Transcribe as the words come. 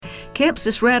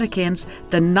Campsis radicans,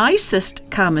 the nicest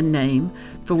common name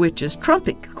for which is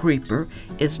trumpet creeper,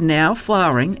 is now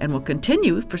flowering and will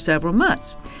continue for several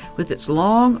months. With its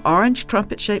long orange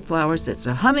trumpet-shaped flowers, it's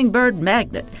a hummingbird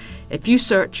magnet. If you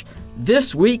search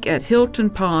 "This Week at Hilton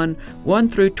Pond 1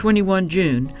 through 21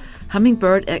 June,"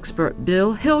 hummingbird expert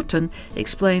Bill Hilton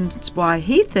explains why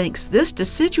he thinks this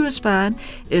deciduous vine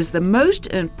is the most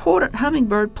important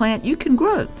hummingbird plant you can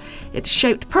grow. It's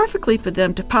shaped perfectly for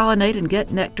them to pollinate and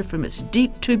get nectar from its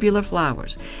deep tubular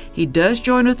flowers. He does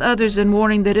join with others in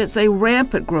warning that it's a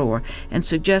rampant grower and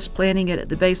suggests planting it at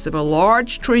the base of a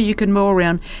large tree you can mow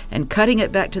around and cutting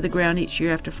it back to the ground each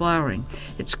year after flowering.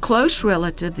 Its close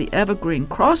relative, the evergreen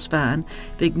crossvine,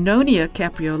 Vignonia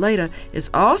capreolata, is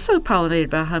also pollinated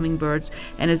by hummingbirds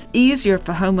and is easier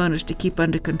for homeowners to keep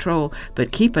under control,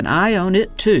 but keep an eye on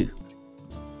it too.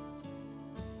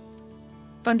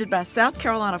 Funded by South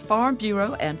Carolina Farm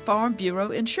Bureau and Farm Bureau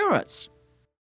Insurance.